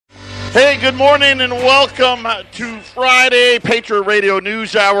Hey, good morning and welcome to Friday Patriot Radio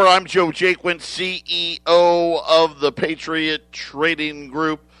News Hour. I'm Joe Jaquin, CEO of the Patriot Trading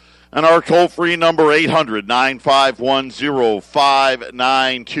Group, and our toll-free number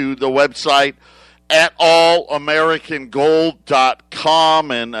 800-951-0592. The website at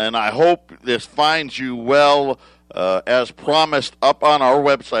allamericangold.com, and I hope this finds you well as promised up on our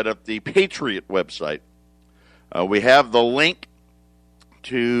website at the Patriot website. We have the link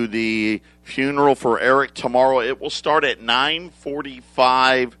to the funeral for Eric tomorrow. It will start at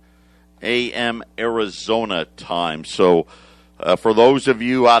 9:45 a.m. Arizona time. So for those of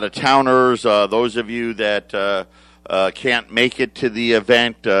you out-of-towners, those of you that can't make it to the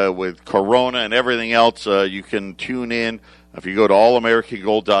event with Corona and everything else, you can tune in. If you go to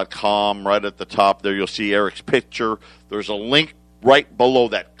allamericangold.com, right at the top there, you'll see Eric's picture. There's a link right below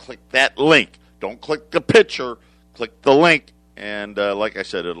that. Click that link. Don't click the picture. Click the link. And like I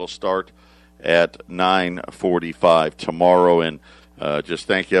said, it'll start at 9:45 tomorrow. And just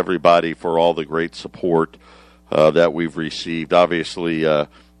thank everybody for all the great support that we've received. Obviously,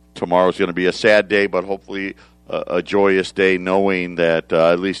 tomorrow's going to be a sad day, but hopefully a joyous day, knowing that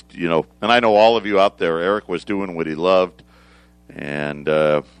at least, and I know all of you out there, Eric was doing what he loved. And,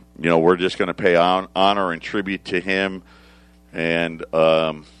 we're just going to pay honor and tribute to him. And,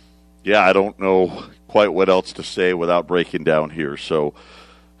 I don't know quite what else to say without breaking down here. So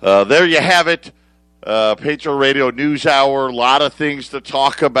there you have it. Patriot Radio News Hour. A lot of things to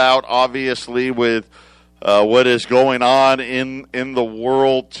talk about, obviously, with what is going on in the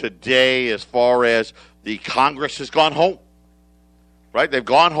world today as far as the Congress has gone home. Right? They've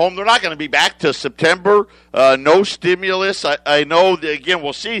gone home. They're not going to be back to September. No stimulus. I know, again,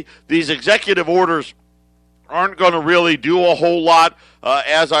 we'll see these executive orders aren't going to really do a whole lot.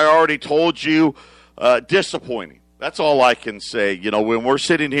 As I already told you, disappointing. That's all I can say. When we're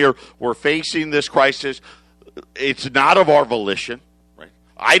sitting here, we're facing this crisis. It's not of our volition, right?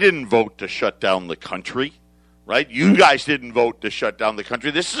 I didn't vote to shut down the country, right? You guys didn't vote to shut down the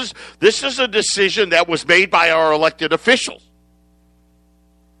country. This is a decision that was made by our elected officials.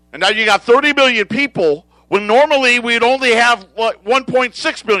 And now you got 30 million people when normally we'd only have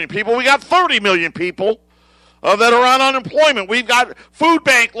 1.6 million people. We got 30 million people that are on unemployment. We've got food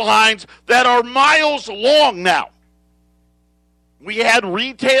bank lines that are miles long now. We had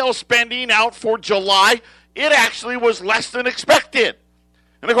retail spending out for July. It actually was less than expected.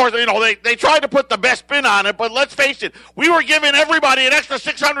 And, of course, they tried to put the best spin on it, but let's face it, we were giving everybody an extra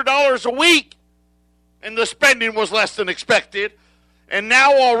 $600 a week, and the spending was less than expected. And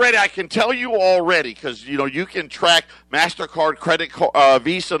now already, I can tell you already, because, you can track MasterCard, credit card,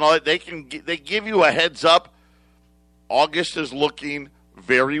 Visa, and all that. They give you a heads up. August is looking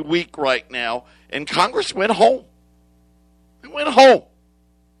very weak right now, and Congress went home. They went home,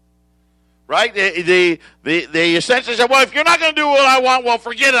 right? They essentially said, well, if you're not going to do what I want, well,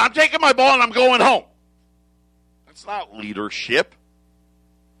 forget it. I'm taking my ball and I'm going home. That's not leadership.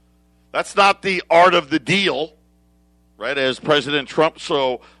 That's not the art of the deal, right? As President Trump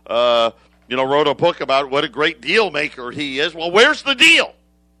wrote a book about what a great deal maker he is. Well, where's the deal?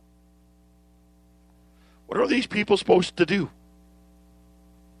 What are these people supposed to do?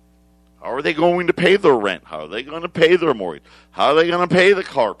 How are they going to pay their rent? How are they going to pay their mortgage? How are they going to pay the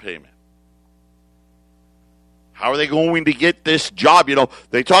car payment? How are they going to get this job?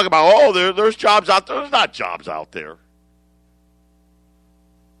 They talk about, there's jobs out there. There's not jobs out there.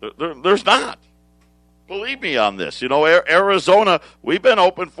 There's not. Believe me on this. Arizona, we've been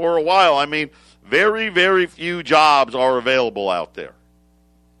open for a while. I mean, very, very few jobs are available out there.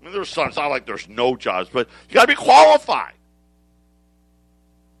 I mean, it's not like there's no jobs, but you got to be qualified.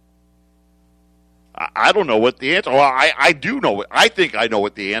 I don't know what the answer. Well, I do know. I think I know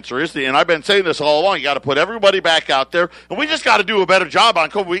what the answer is, and I've been saying this all along. You got to put everybody back out there, and we just got to do a better job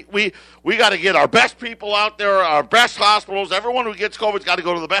on COVID. We got to get our best people out there, our best hospitals. Everyone who gets COVID's got to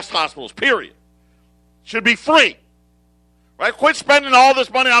go to the best hospitals. Period. Should be free, right? Quit spending all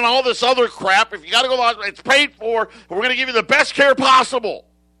this money on all this other crap. If you got to go to the hospital, it's paid for. And we're going to give you the best care possible.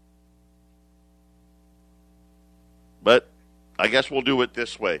 But I guess we'll do it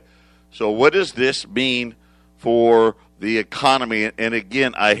this way. So what does this mean for the economy? And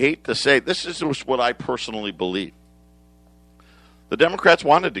again, I hate to say, this is what I personally believe. The Democrats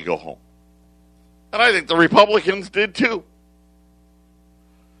wanted to go home. And I think the Republicans did too.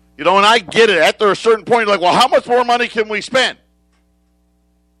 And I get it. After a certain point, like, well, how much more money can we spend?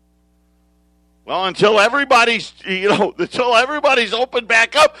 Well, until everybody's opened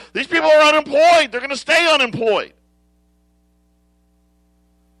back up, these people are unemployed. They're going to stay unemployed.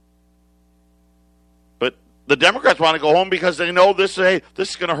 the Democrats want to go home because they know this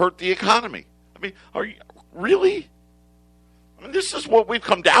is going to hurt the economy. I mean, are you really? I mean, this is what we've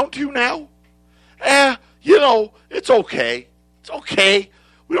come down to now? It's okay. It's okay.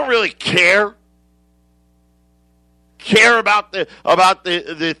 We don't really care about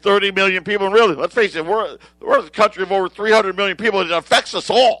the 30 million people. And really, let's face it, we're a country of over 300 million people. It affects us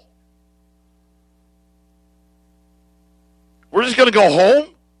all. We're just going to go home?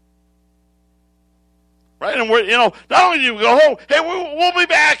 Right? And we're, not only do we go home, hey, we'll be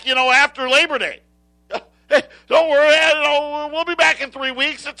back, after Labor Day. Hey, don't worry, we'll be back in 3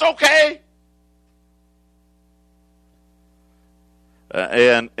 weeks. It's okay.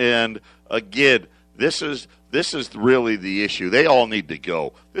 And again, this is really the issue. They all need to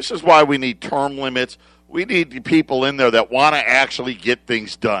go. This is why we need term limits. We need people in there that want to actually get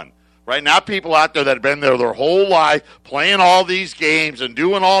things done. Right? Not people out there that have been there their whole life, playing all these games and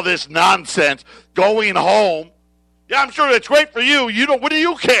doing all this nonsense, going home. Yeah, I'm sure that's great for you. What do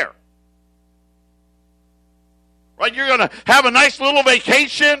you care? Right? You're going to have a nice little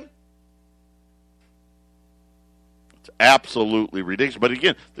vacation. It's absolutely ridiculous. But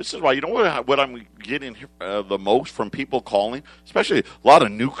again, this is why, what I'm getting the most from people calling, especially a lot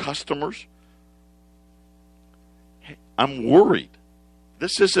of new customers? Hey, I'm worried.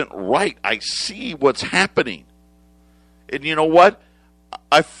 This isn't right. I see what's happening. And you know what?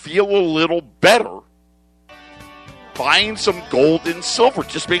 I feel a little better buying some gold and silver. It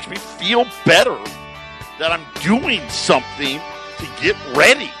just makes me feel better that I'm doing something to get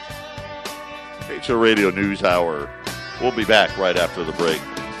ready. Patriot Radio News Hour. We'll be back right after the break.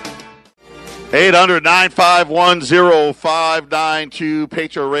 800-951-0592,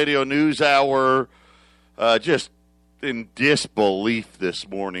 Patriot Radio News Hour. Just in disbelief this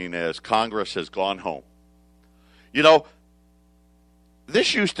morning as Congress has gone home.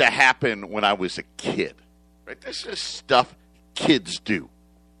 This used to happen when I was a kid. Right? This is stuff kids do.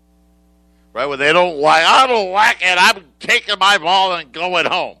 Right? When they don't like, I don't like it, I'm taking my ball and going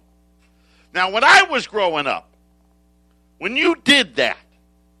home. Now, when I was growing up, when you did that,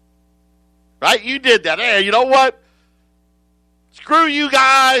 right? You did that. Hey, you know what? Screw you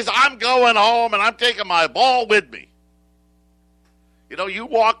guys. I'm going home and I'm taking my ball with me. You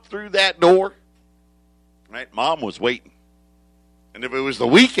walked through that door, right? Mom was waiting. And if it was the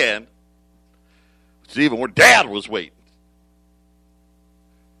weekend, it's even where Dad was waiting.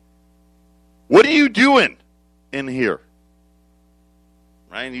 What are you doing in here?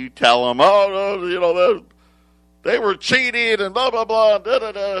 Right? And you tell them, they were cheating and blah, blah, blah, da,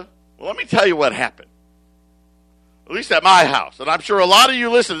 da, da. Well, let me tell you what happened. At least at my house. And I'm sure a lot of you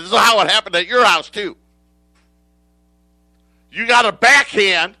listen. This is how it happened at your house, too. You got a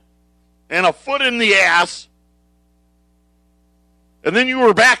backhand and a foot in the ass, and then you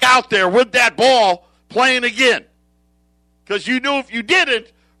were back out there with that ball playing again. Because you knew if you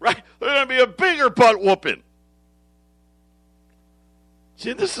didn't, right, there's going to be a bigger butt whooping.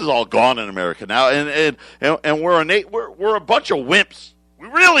 See, this is all gone in America now, and we're a bunch of wimps. We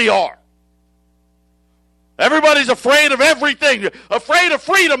really are. Everybody's afraid of everything. Afraid of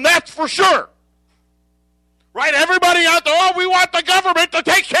freedom, that's for sure. Right? Everybody out there, we want the government to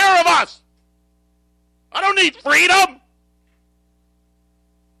take care of us. I don't need freedom.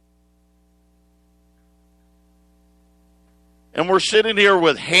 And we're sitting here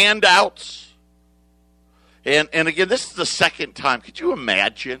with handouts. And again, this is the second time. Could you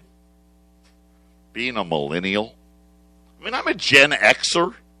imagine being a millennial? I mean, I'm a Gen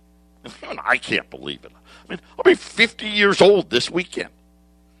Xer. I can't believe it. I mean, I'll be 50 years old this weekend.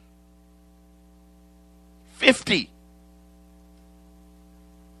 50.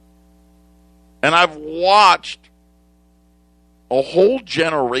 And I've watched a whole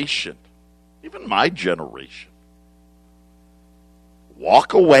generation, even my generation,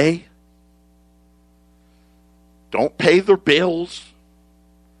 walk away, don't pay their bills,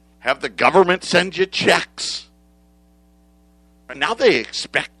 have the government send you checks, and now they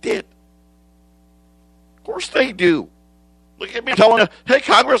expect it. Of course they do. Look at me telling you, hey,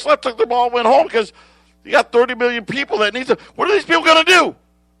 Congress, let's take them all went home because you got 30 million people that need to. What are these people going to do?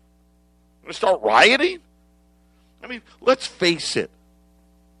 Going to start rioting? I mean, let's face it.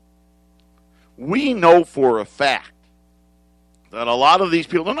 We know for a fact that a lot of these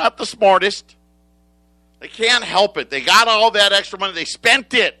people, they're not the smartest. They can't help it. They got all that extra money. They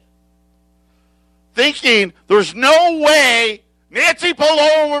spent it thinking there's no way Nancy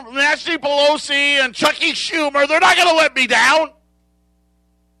Pelosi and Chucky Schumer, they're not going to let me down.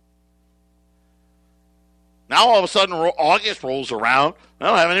 Now all of a sudden August rolls around. I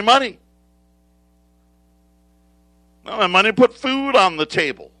don't have any money. I don't have money to put food on the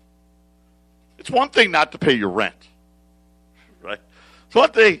table. It's one thing not to pay your rent, right? It's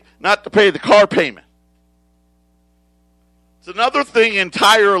one thing not to pay the car payment. It's another thing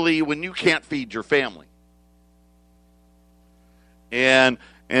entirely when you can't feed your family. And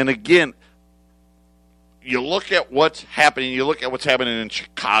again, you look at what's happening. You look at what's happening in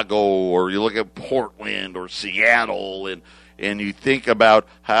Chicago, or you look at Portland or Seattle, and you think about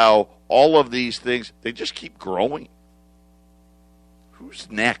how all of these things, they just keep growing. Who's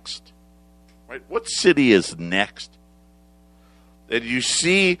next? Right? What city is next? And you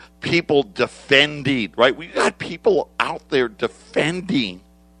see people defending, right? We got people out there defending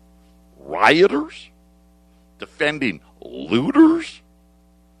rioters, defending looters,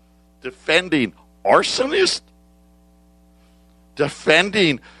 defending arsonists,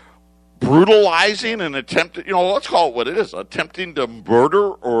 defending brutalizing and attempting, let's call it what it is, attempting to murder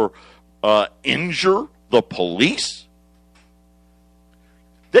or injure the police.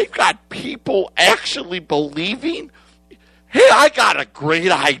 They've got people actually believing, hey, I got a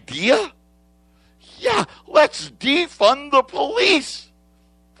great idea. Yeah, let's defund the police.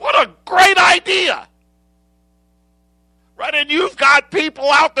 What a great idea. Right, and you've got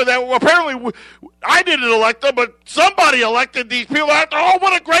people out there that apparently, I didn't elect them, but somebody elected these people out there. Oh,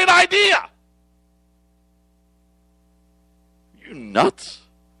 what a great idea. You nuts?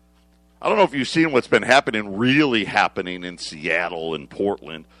 I don't know if you've seen what's been really happening in Seattle and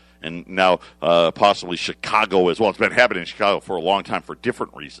Portland, and now possibly Chicago as well. It's been happening in Chicago for a long time for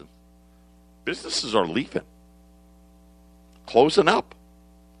different reasons. Businesses are leaving, closing up.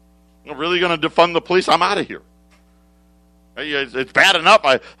 I'm really going to defund the police? I'm out of here. It's bad enough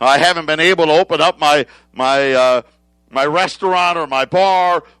I haven't been able to open up my restaurant or my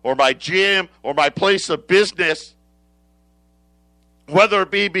bar or my gym or my place of business, whether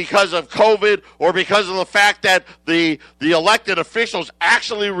it be because of COVID or because of the fact that the elected officials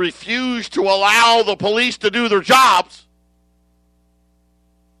actually refuse to allow the police to do their jobs.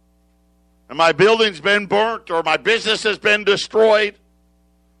 And my building's been burnt or my business has been destroyed.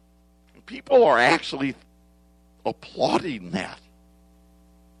 And people are actually applauding that.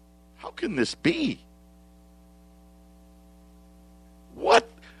 How can this be? What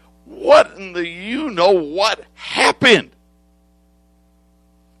in the what happened?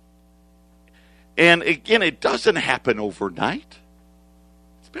 And again, it doesn't happen overnight.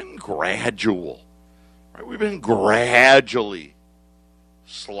 It's been gradual. Right? We've been gradually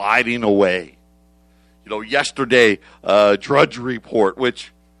sliding away. Yesterday, Drudge Report,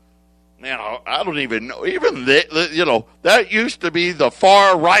 which, man, I don't even know. Even, that used to be the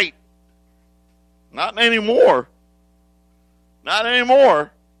far right. Not anymore. Not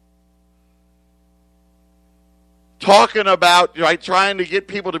anymore. Talking about, right, trying to get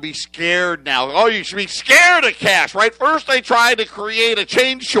people to be scared now. Oh, you should be scared of cash, right? First they tried to create a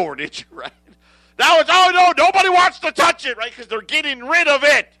change shortage, right? Now it's, oh, no, nobody wants to touch it, right? Because they're getting rid of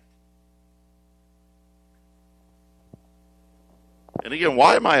it. And again,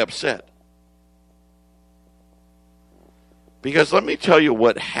 why am I upset? Because let me tell you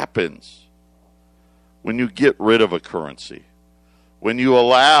what happens when you get rid of a currency. When you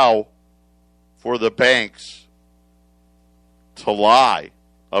allow for the banks to lie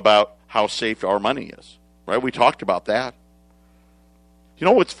about how safe our money is. Right? We talked about that. You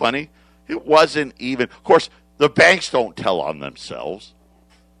know what's funny? It wasn't even, of course, the banks don't tell on themselves.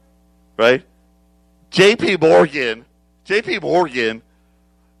 Right? JP Morgan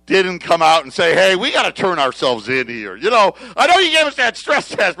didn't come out and say, hey, we got to turn ourselves in here. I know you gave us that stress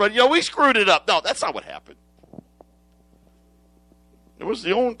test, but, we screwed it up. No, that's not what happened. It was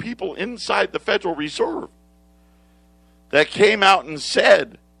the own people inside the Federal Reserve that came out and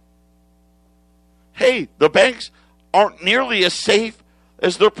said, hey, the banks aren't nearly as safe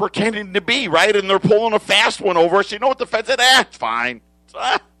as they're pretending to be, right? And they're pulling a fast one over us. You know what the Fed said? It's fine.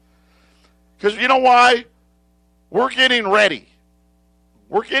 Because you know why? We're getting ready.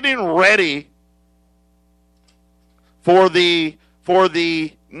 We're getting ready for the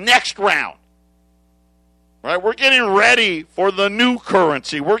next round. Right? We're getting ready for the new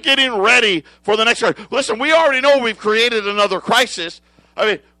currency. We're getting ready for the next round. Listen, we already know we've created another crisis. I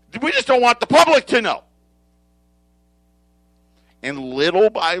mean, we just don't want the public to know. And little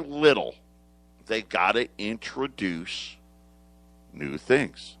by little, they got to introduce new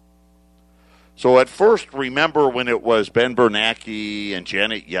things. So at first, remember when it was Ben Bernanke and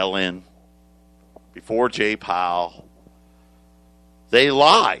Janet Yellen, before Jay Powell, they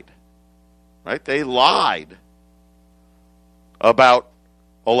lied. Right? They lied about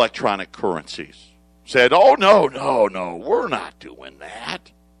electronic currencies. Said, oh, no, we're not doing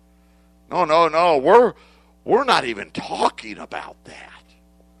that. No, we're not even talking about that.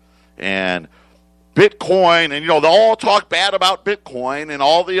 And Bitcoin, and they'll all talk bad about Bitcoin and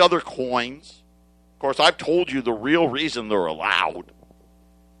all the other coins. Of course, I've told you the real reason they're allowed,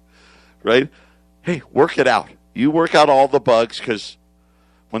 right? Hey, work it out. You work out all the bugs, because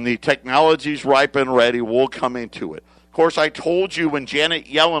when the technology's ripe and ready, we'll come into it. Of course, I told you when Janet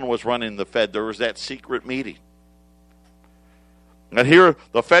Yellen was running the Fed, there was that secret meeting. And here,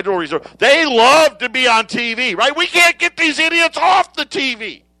 the Federal Reserve, they love to be on TV, right? We can't get these idiots off the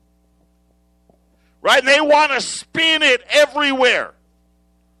TV, right? And they want to spin it everywhere,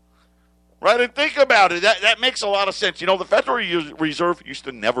 right? And think about it. That makes a lot of sense. The Federal Reserve used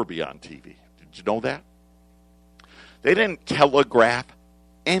to never be on TV. Did you know that? They didn't telegraph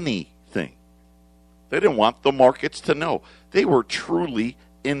anything. They didn't want the markets to know. They were truly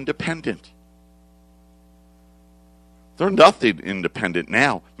independent. They're nothing independent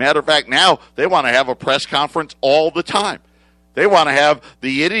now. Matter of fact, now they want to have a press conference all the time. They want to have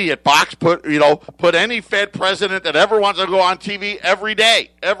the idiot box put any Fed president that ever wants to go on TV every day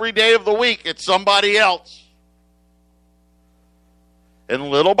of the week. It's somebody else. And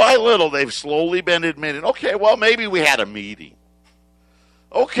little by little, they've slowly been admitting, okay, well, maybe we had a meeting.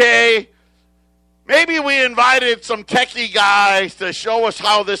 Okay, maybe we invited some techie guys to show us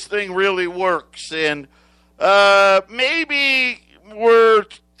how this thing really works. And maybe we're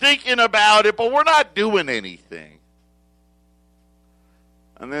thinking about it, but we're not doing anything.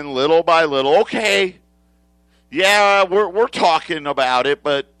 And then little by little, okay, yeah, we're talking about it,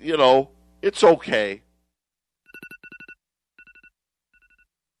 but, it's okay.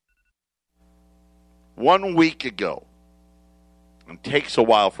 One week ago, and it takes a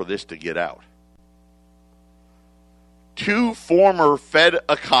while for this to get out, 2 former Fed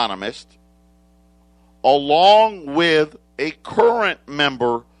economists, along with a current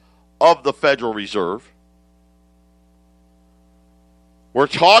member of the Federal Reserve, we're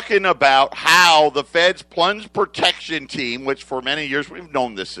talking about how the Fed's plunge protection team, which for many years we've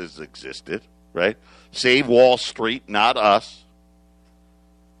known this has existed, right? Save Wall Street, not us.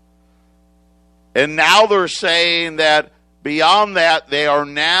 And now they're saying that beyond that, they are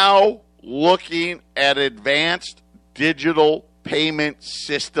now looking at advanced digital payment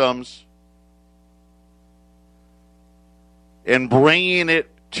systems and bringing it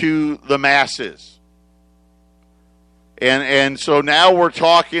to the masses. And so now we're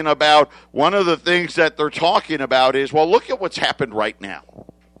talking about, one of the things that they're talking about is, well, look at what's happened right now.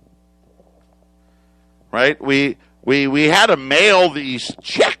 Right? We had to mail these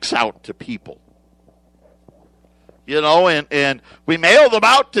checks out to people. And we mail them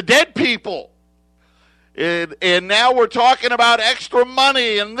out to dead people. And now we're talking about extra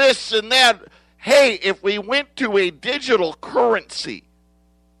money and this and that. Hey, if we went to a digital currency,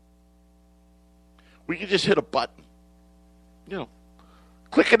 we could just hit a button.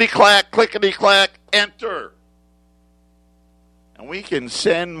 Clickety-clack, enter. And we can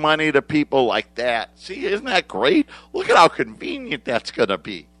send money to people like that. See, isn't that great? Look at how convenient that's going to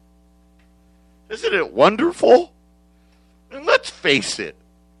be. Isn't it wonderful? And let's face it,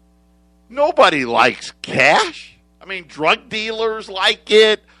 nobody likes cash. I mean, drug dealers like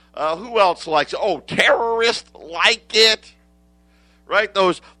it. Who else likes it? Oh, terrorists like it. Right?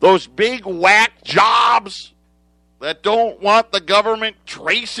 Those big whack jobs that don't want the government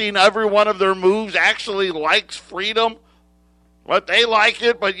tracing every one of their moves actually likes freedom. But they like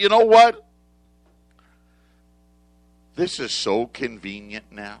it, but you know what? This is so convenient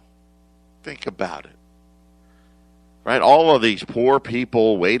now. Think about it. Right? All of these poor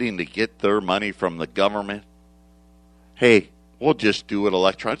people waiting to get their money from the government. Hey, we'll just do it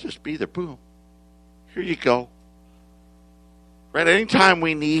electronically. Just be there. Boom. Here you go. Right? Anytime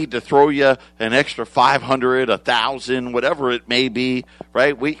we need to throw you an extra 500, 1,000, whatever it may be,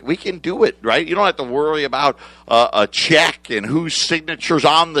 right? We can do it, right? You don't have to worry about a check and whose signature's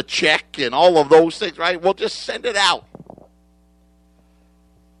on the check and all of those things, right? We'll just send it out.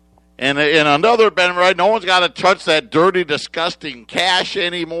 And another benefit, right? No one's got to touch that dirty, disgusting cash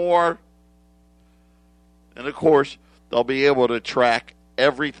anymore. And, of course, they'll be able to track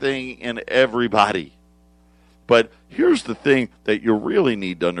everything and everybody. But here's the thing that you really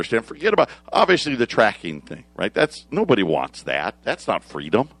need to understand. Forget about, obviously, the tracking thing, right? Nobody wants that. That's not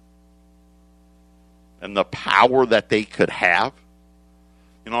freedom. And the power that they could have.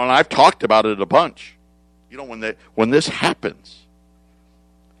 And I've talked about it a bunch. When this happens,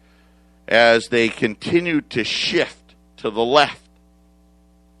 as they continue to shift to the left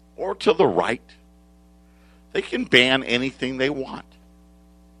or to the right, they can ban anything they want.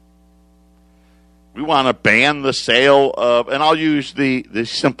 We want to ban the sale of, and I'll use the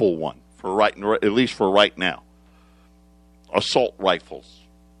simple one at least for right now, assault rifles.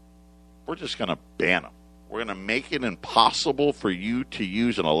 we're just going to ban them. We're going to make it impossible for you to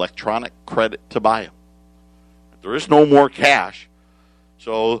use an electronic credit to buy them. There is no more cash.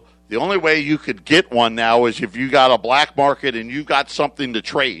 So the only way you could get one now is if you got a black market and you got something to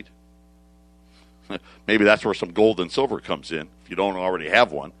trade. Maybe that's where some gold and silver comes in, if you don't already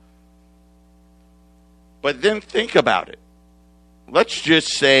have one. But then think about it. Let's just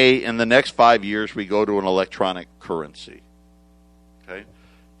say in the next 5 years we go to an electronic currency. Okay?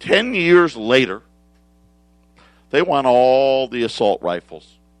 10 years later, they want all the assault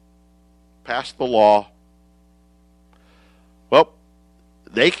rifles. Passed the law. Well,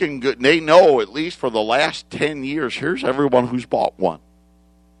 they know at least for the last 10 years, here's everyone who's bought one.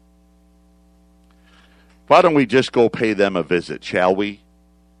 Why don't we just go pay them a visit, shall we?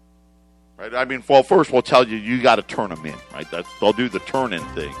 Right? I mean, well, first we'll tell you, you got to turn them in, right? They'll do the turn-in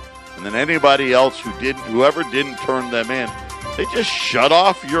thing. And then anybody else whoever didn't turn them in, they just shut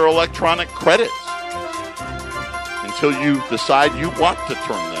off your electronic credits until you decide you want to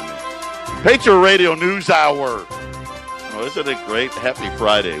turn them in. Patriot Radio News Hour. Oh, isn't it great? Happy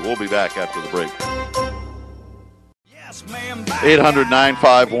Friday. We'll be back after the break.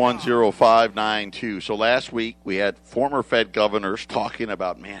 800-951-0592. So last week we had former Fed governors talking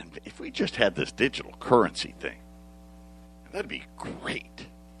about, man, if we just had this digital currency thing, that'd be great.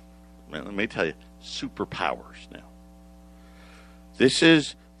 Man, let me tell you, superpowers now. This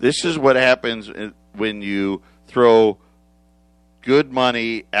is what happens when you throw good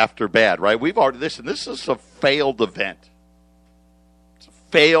money after bad, right? We've already this is a failed event. It's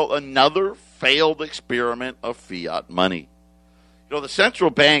another failed experiment of fiat money. You know, the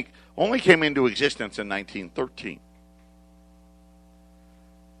central bank only came into existence in 1913.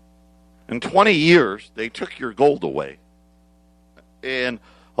 In 20 years, they took your gold away. In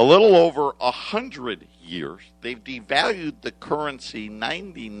a little over 100 years, they've devalued the currency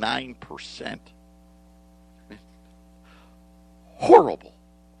 99%. Horrible.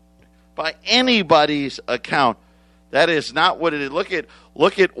 By anybody's account, that is not what it is. Look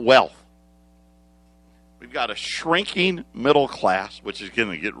at wealth. We've got a shrinking middle class, which is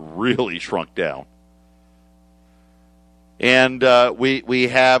going to get really shrunk down. And we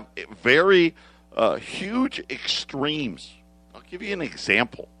have very huge extremes. I'll give you an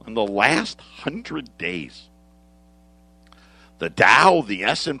example. In the last 100 days, the Dow, the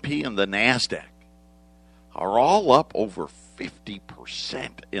S&P, and the NASDAQ are all up over 50%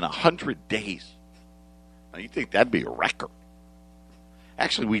 in 100 days. Now, you think that'd be a record.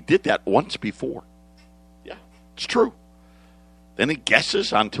 Actually, we did that once before. Yeah, it's true. Any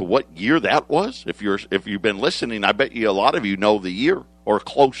guesses on to what year that was? If you've been listening, I bet you a lot of you know the year or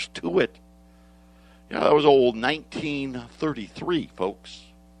close to it. Yeah, that was old 1933, folks.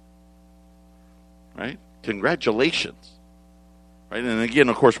 Right? Congratulations. Right? And again,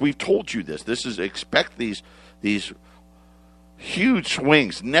 of course, we've told you this. This is expect these huge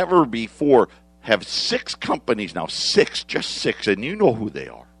swings. Never before have 6 companies now, just six, and you know who they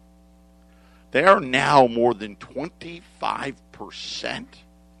are. They are now more than 25%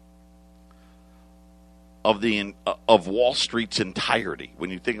 of Wall Street's entirety.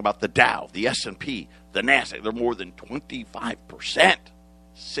 When you think about the Dow, the S&P, the NASDAQ, they're more than 25%.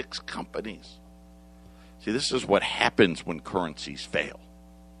 6 companies. See, this is what happens when currencies fail.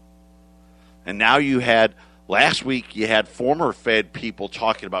 And now last week you had former Fed people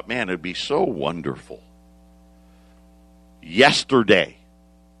talking about, man, it'd be so wonderful. Yesterday,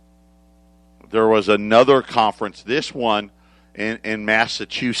 there was another conference, this one in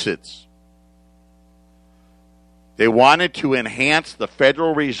Massachusetts. They wanted to enhance the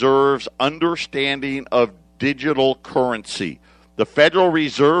Federal Reserve's understanding of digital currency. The Federal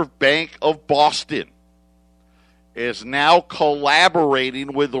Reserve Bank of Boston is now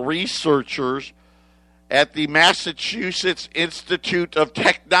collaborating with researchers at the Massachusetts Institute of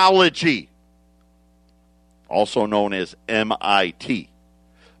Technology, also known as MIT.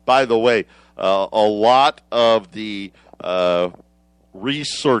 By the way, a lot of the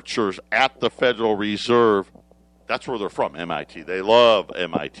researchers at the Federal Reserve, that's where they're from, MIT. They love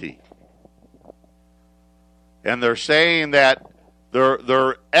MIT. And they're saying that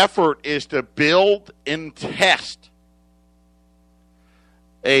their effort is to build and test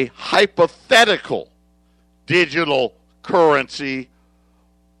a hypothetical digital currency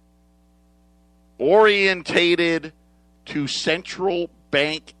orientated to central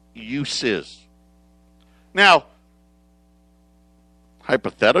bank uses. Now,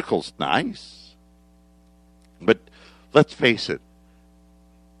 hypothetical's nice, but let's face it,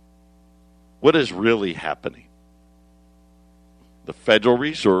 what is really happening? The Federal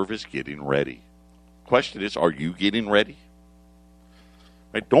Reserve is getting ready. Question is, are you getting ready?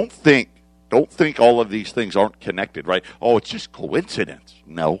 Right? Don't think Don't think all of these things aren't connected, right? Oh, it's just coincidence.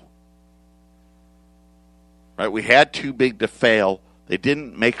 No. Right? We had too big to fail. They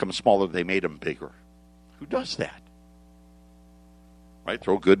didn't make them smaller. They made them bigger. Who does that? Right?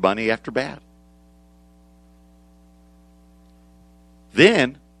 Throw good money after bad.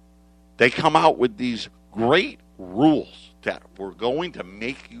 Then they come out with these great rules that were going to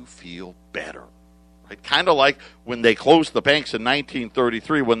make you feel better. Right? Kind of like when they closed the banks in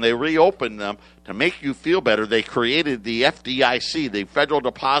 1933, when they reopened them to make you feel better, they created the FDIC, the Federal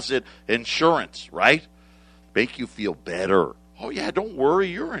Deposit Insurance, right? Make you feel better. Oh, yeah, don't worry,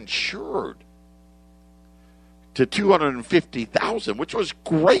 you're insured to $250,000, which was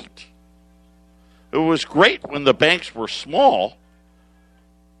great. It was great when the banks were small,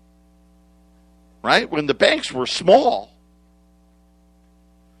 right? When the banks were small,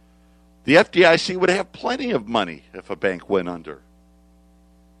 the FDIC would have plenty of money if a bank went under.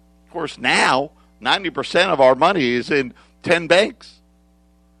 Of course, now, 90% of our money is in 10 banks.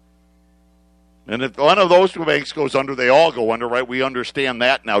 And if one of those two banks goes under, they all go under, right? We understand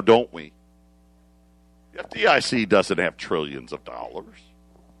that now, don't we? The FDIC doesn't have trillions of dollars.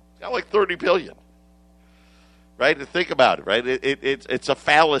 It's got like 30 billion. Right? And think about it, right? It's a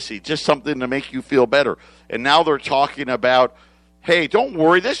fallacy, just something to make you feel better. And now they're talking about, hey, don't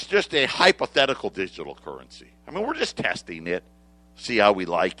worry, this is just a hypothetical digital currency. I mean, we're just testing it, see how we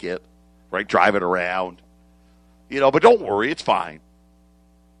like it, right? Drive it around. But don't worry, it's fine.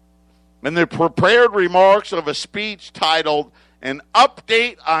 And the prepared remarks of a speech titled, An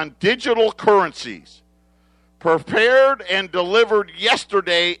Update on Digital Currencies, prepared and delivered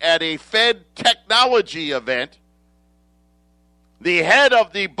yesterday at a Fed technology event, the head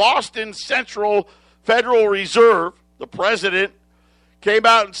of the Boston Central Federal Reserve, the president, came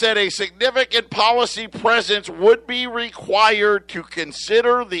out and said a significant policy presence would be required to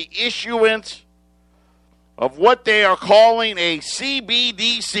consider the issuance of what they are calling a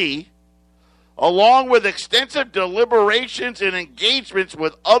CBDC, along with extensive deliberations and engagements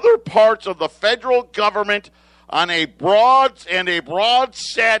with other parts of the federal government on a broad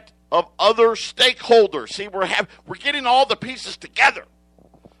set of other stakeholders. See, we're getting all the pieces together.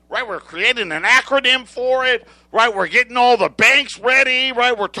 Right, we're creating an acronym for it. Right, we're getting all the banks ready.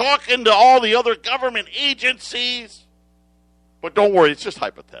 Right, we're talking to all the other government agencies. But don't worry, it's just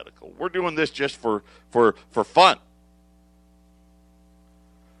hypothetical. We're doing this just for fun.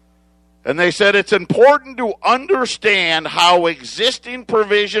 And they said it's important to understand how existing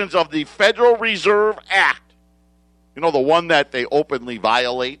provisions of the Federal Reserve Act, the one that they openly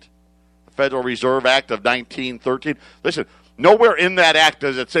violate, the Federal Reserve Act of 1913. Listen, nowhere in that act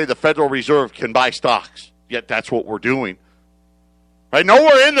does it say the Federal Reserve can buy stocks, yet that's what we're doing. Right?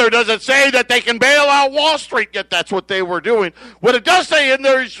 Nowhere in there does it say that they can bail out Wall Street, yet that's what they were doing. What it does say in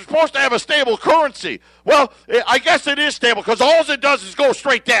there is you're supposed to have a stable currency. Well, I guess it is stable because all it does is go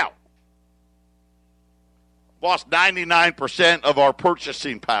straight down. Lost 99% of our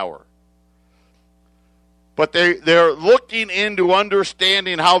purchasing power. But they're looking into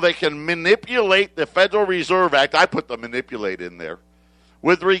understanding how they can manipulate the Federal Reserve Act. I put the manipulate in there.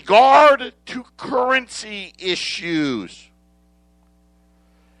 With regard to currency issues.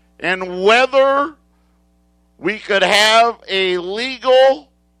 And whether we could have a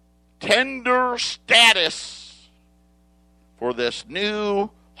legal tender status for this new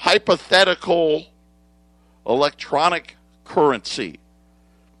hypothetical electronic currency.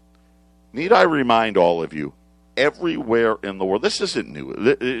 Need I remind all of you, everywhere in the world, this isn't new.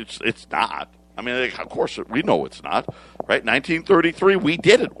 It's not. I mean, of course, we know it's not. Right? 1933, we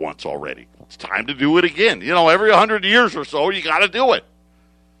did it once already. It's time to do it again. Every 100 years or so, you got to do it.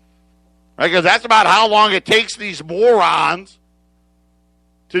 Right? Because that's about how long it takes these morons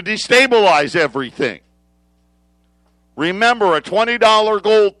to destabilize everything. Remember, a $20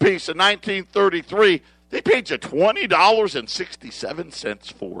 gold piece in 1933, they paid you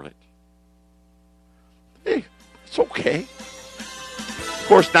 $20.67 for it. Hey, it's okay. Of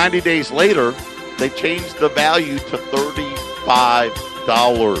course, 90 days later, they changed the value to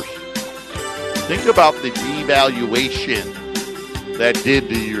 $35. Think about the devaluation that did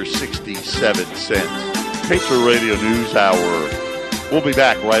to your 67 cents. Patriot Radio News Hour. We'll be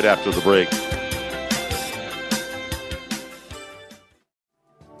back right after the break.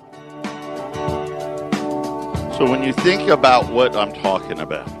 So when you think about what I'm talking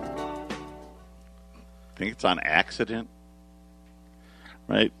about, think it's on accident,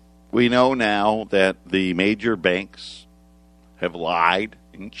 right? We know now that the major banks have lied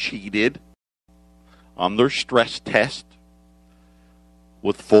and cheated on their stress test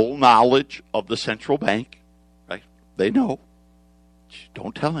with full knowledge of the central bank, right? They know.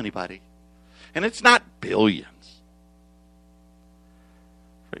 Don't tell anybody. And it's not billions.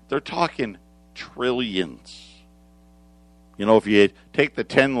 Right? They're talking trillions. You know, if you take the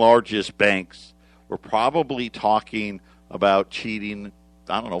 10 largest banks, we're probably talking about cheating,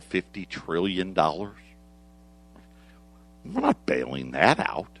 I don't know, $50 trillion. We're not bailing that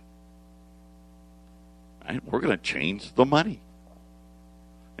out. Right? We're going to change the money.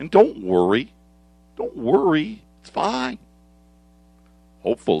 And don't worry. Don't worry. It's fine.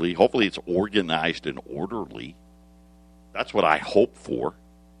 Hopefully it's organized and orderly. That's what I hope for.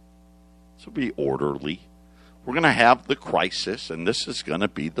 This will be orderly. We're going to have the crisis, and this is going to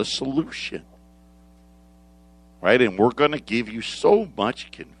be the solution. Right? And we're going to give you so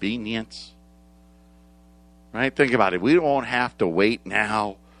much convenience. Right? Think about it. We don't have to wait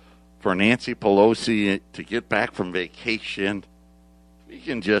now for Nancy Pelosi to get back from vacation. We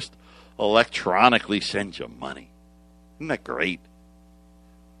can just electronically send you money. Isn't that great?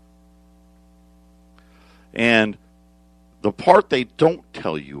 And the part they don't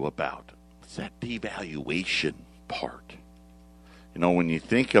tell you about is that devaluation part. You know, when you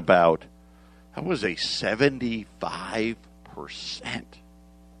think about, that was a 75%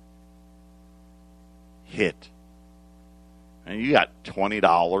 hit. And you got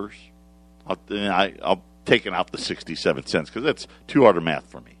 $20. I'll taking out the 67 cents because that's too hard of math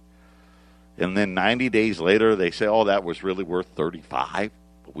for me. And then 90 days later, they say, oh, that was really worth 35,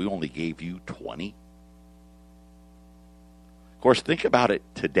 but we only gave you 20. Of course, think about it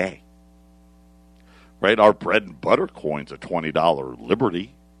today. Right? Our bread and butter coin's a $20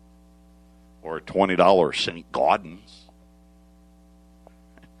 Liberty or a $20 St. Gaudens.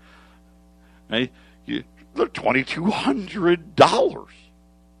 Right? They're $2,200.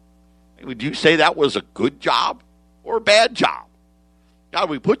 Would you say that was a good job or a bad job? God,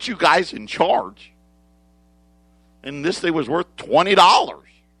 we put you guys in charge, and this thing was worth $20.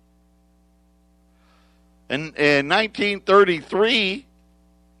 And in 1933,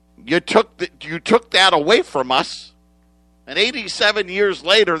 you took that away from us, and 87 years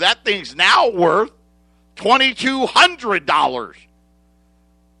later, that thing's now worth $2,200.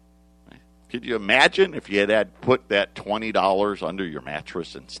 Could you imagine if you had put that $20 under your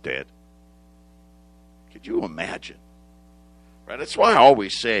mattress instead? Could you imagine? Right? That's why I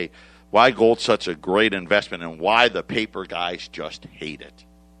always say why gold's such a great investment and why the paper guys just hate it.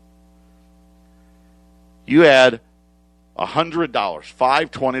 You had $100,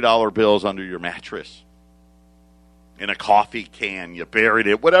 five $20 bills under your mattress in a coffee can. You buried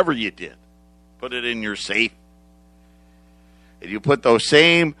it, whatever you did. Put it in your safe. And you put that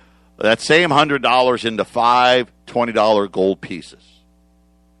same $100 into five $20 gold pieces.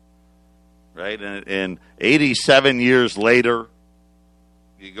 Right? And 87 years later,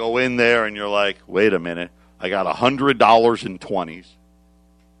 you go in there and you're like, wait a minute, I got $100 in 20s.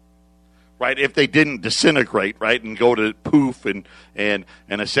 Right? If they didn't disintegrate, right, and go to poof and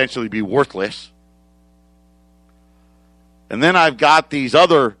essentially be worthless. And then I've got these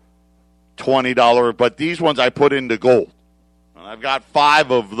other $20, but these ones I put into gold. And I've got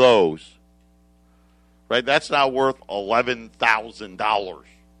five of those. Right? That's now worth $11,000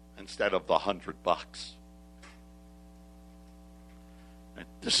 instead of the $100. Right?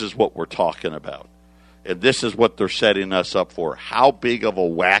 This is what we're talking about. And this is what they're setting us up for. How big of a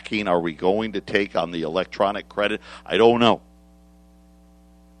whacking are we going to take on the electronic credit? I don't know.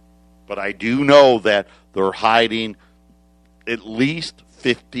 But I do know that they're hiding at least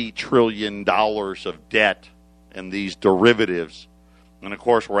 $50 trillion of debt in these derivatives. And, of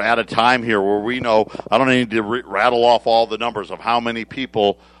course, we're at a time here where we know, I don't need to rattle off all the numbers of how many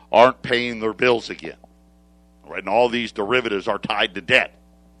people aren't paying their bills again. Right? And all these derivatives are tied to debt.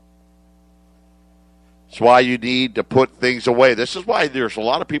 That's why you need to put things away. This is why there's a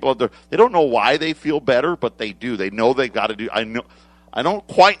lot of people out there, they don't know why they feel better, but they do. They know they've got to do. I don't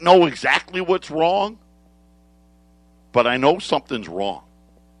quite know exactly what's wrong, but I know something's wrong.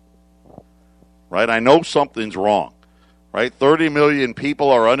 Right? I know something's wrong. Right? 30 million people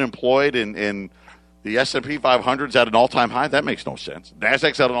are unemployed, and the S&P 500's at an all-time high. That makes no sense.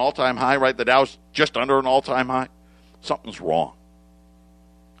 NASDAQ's at an all-time high, right? The Dow's just under an all-time high. Something's wrong.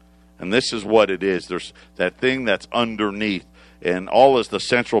 And this is what it is. There's that thing that's underneath. And all as the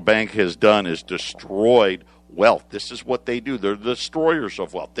central bank has done is destroyed wealth. This is what they do. They're the destroyers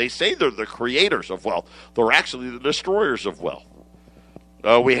of wealth. They say they're the creators of wealth. They're actually the destroyers of wealth.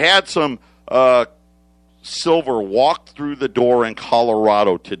 We had some silver walk through the door in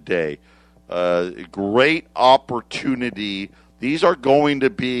Colorado today. Great opportunity. These are going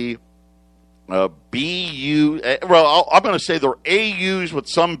to be BU. Well, I'm going to say they're AUs with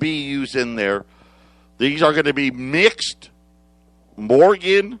some BUs in there. These are going to be mixed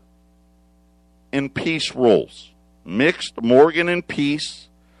Morgan and Peace rolls. Mixed Morgan and Peace.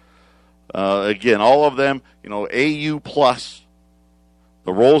 Again, all of them, AU plus.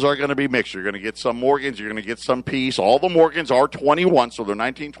 The rolls are going to be mixed. You're going to get some Morgans. You're going to get some Peace. All the Morgans are 21, so they're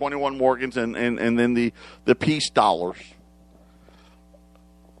 1921 Morgans and then the Peace dollars.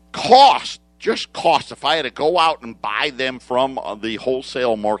 Just cost, if I had to go out and buy them from the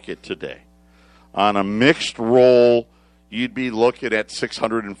wholesale market today, on a mixed roll, you'd be looking at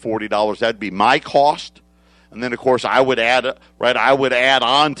 $640. That'd be my cost. And then, of course, I would add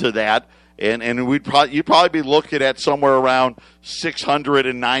on to that. And you'd probably be looking at somewhere around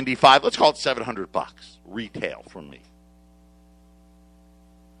 $695. Let's call it $700 retail from me.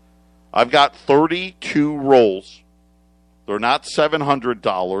 I've got 32 rolls. They're not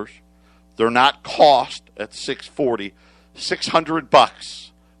 $700. They're not cost at $640.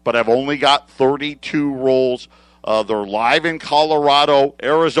 $600. But I've only got 32 rolls. They're live in Colorado,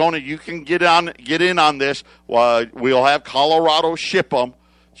 Arizona. You can get in on this. We'll have Colorado ship them.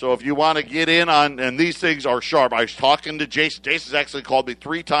 So if you want to get in on, and these things are sharp. I was talking to Jason. Jason's actually called me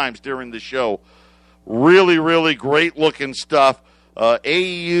 3 times during the show. Really, really great looking stuff.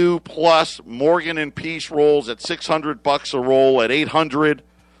 AU plus Morgan and Peace rolls at $600 a roll at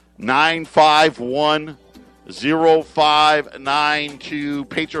 800-951-0592.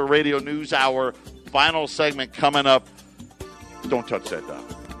 Patriot Radio News Hour. Final segment coming up. Don't touch that dial.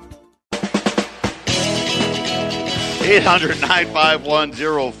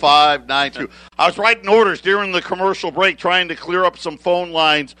 800-951-0592. I was writing orders during the commercial break trying to clear up some phone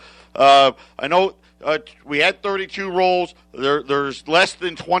lines. I know we had 32 rolls. There's less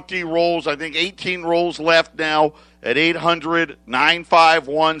than 20 rolls. I think 18 rolls left now at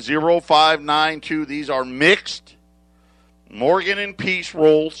 800-951-0592. These are mixed Morgan and Peace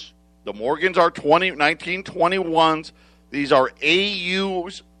rolls. The Morgans are 1921s. These are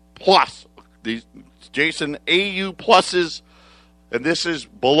AUs plus. These Jason, AU pluses, and this is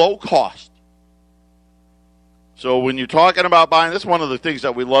below cost. So when you're talking about buying, this is one of the things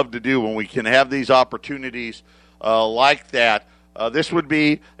that we love to do when we can have these opportunities like that. This would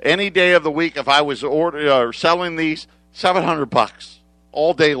be any day of the week if I was selling these, $700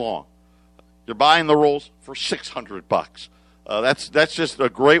 all day long. You're buying the rolls for $600. That's just a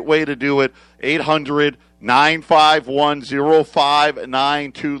great way to do it.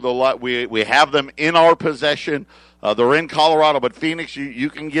 800-951-0592. We have them in our possession. They're in Colorado, but Phoenix,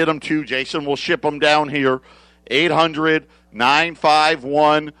 you can get them too. Jason will ship them down here.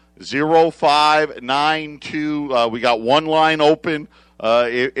 800-951-0592. We got one line open.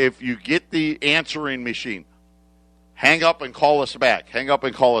 If you get the answering machine, hang up and call us back.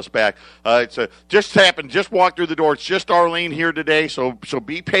 Just happened. Just walked through the door. It's just Arlene here today, so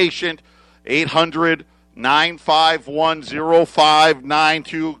be patient.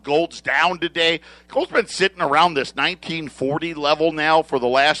 800-951-0592. Gold's down today. Gold's been sitting around this 1940 level now for the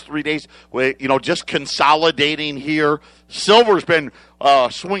last 3 days. Just consolidating here. Silver's been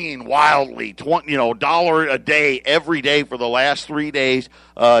swinging wildly, $1 a day every day for the last 3 days.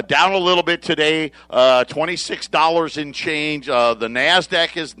 Down a little bit today, $26 in change. The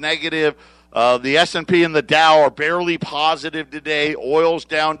NASDAQ is negative. The S&P and the Dow are barely positive today. Oil's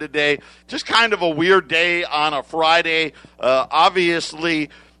down today. Just kind of a weird day on a Friday. Obviously,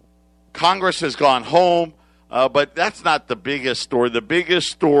 Congress has gone home, but that's not the biggest story. The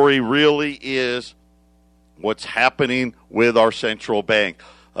biggest story really is what's happening with our central bank.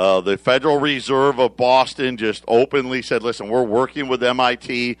 The Federal Reserve of Boston just openly said, listen, we're working with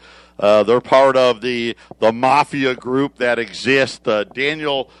MIT. They're part of the mafia group that exists.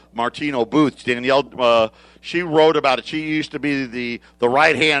 Danielle Martino Booth, Danielle, she wrote about it. She used to be the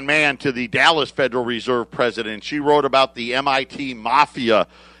right-hand man to the Dallas Federal Reserve president. She wrote about the MIT mafia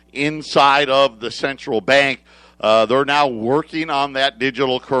inside of the central bank. They're now working on that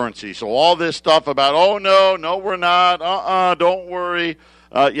digital currency. So all this stuff about, oh, no, we're not, don't worry.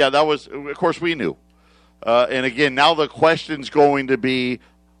 That was, of course, we knew. And again, now the question's going to be,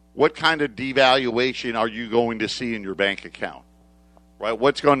 what kind of devaluation are you going to see in your bank account? Right?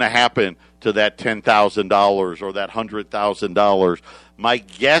 What's going to happen to that $10,000 or that $100,000? My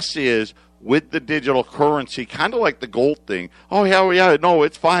guess is with the digital currency, kind of like the gold thing, oh, yeah, no,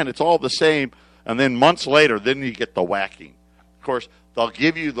 it's fine. It's all the same. And then months later, then you get the whacking. Of course, they'll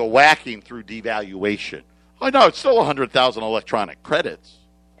give you the whacking through devaluation. Oh, no, it's still 100,000 electronic credits.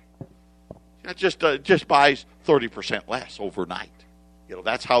 It just buys 30% less overnight.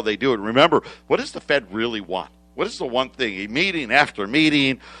 That's how they do it. Remember, what does the Fed really want? What is the one thing? Meeting after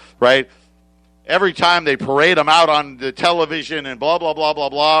meeting, right? Every time they parade them out on the television and blah, blah, blah, blah,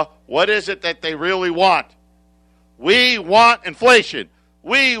 blah. What is it that they really want? We want inflation.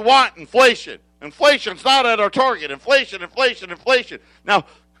 We want inflation. Inflation's not at our target. Inflation. Now,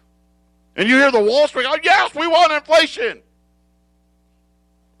 and you hear the Wall Street, oh, yes, we want inflation.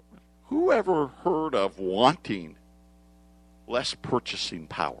 Who ever heard of wanting less purchasing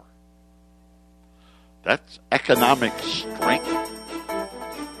power? That's economic strength.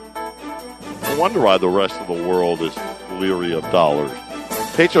 No wonder why the rest of the world is leery of dollars.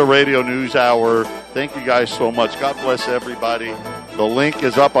 Patriot Radio News Hour. Thank you guys so much. God bless everybody. The link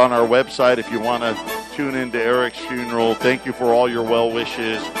is up on our website if you want to tune in to Eric's funeral. Thank you for all your well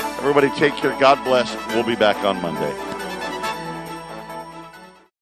wishes. Everybody take care. God bless. We'll be back on Monday.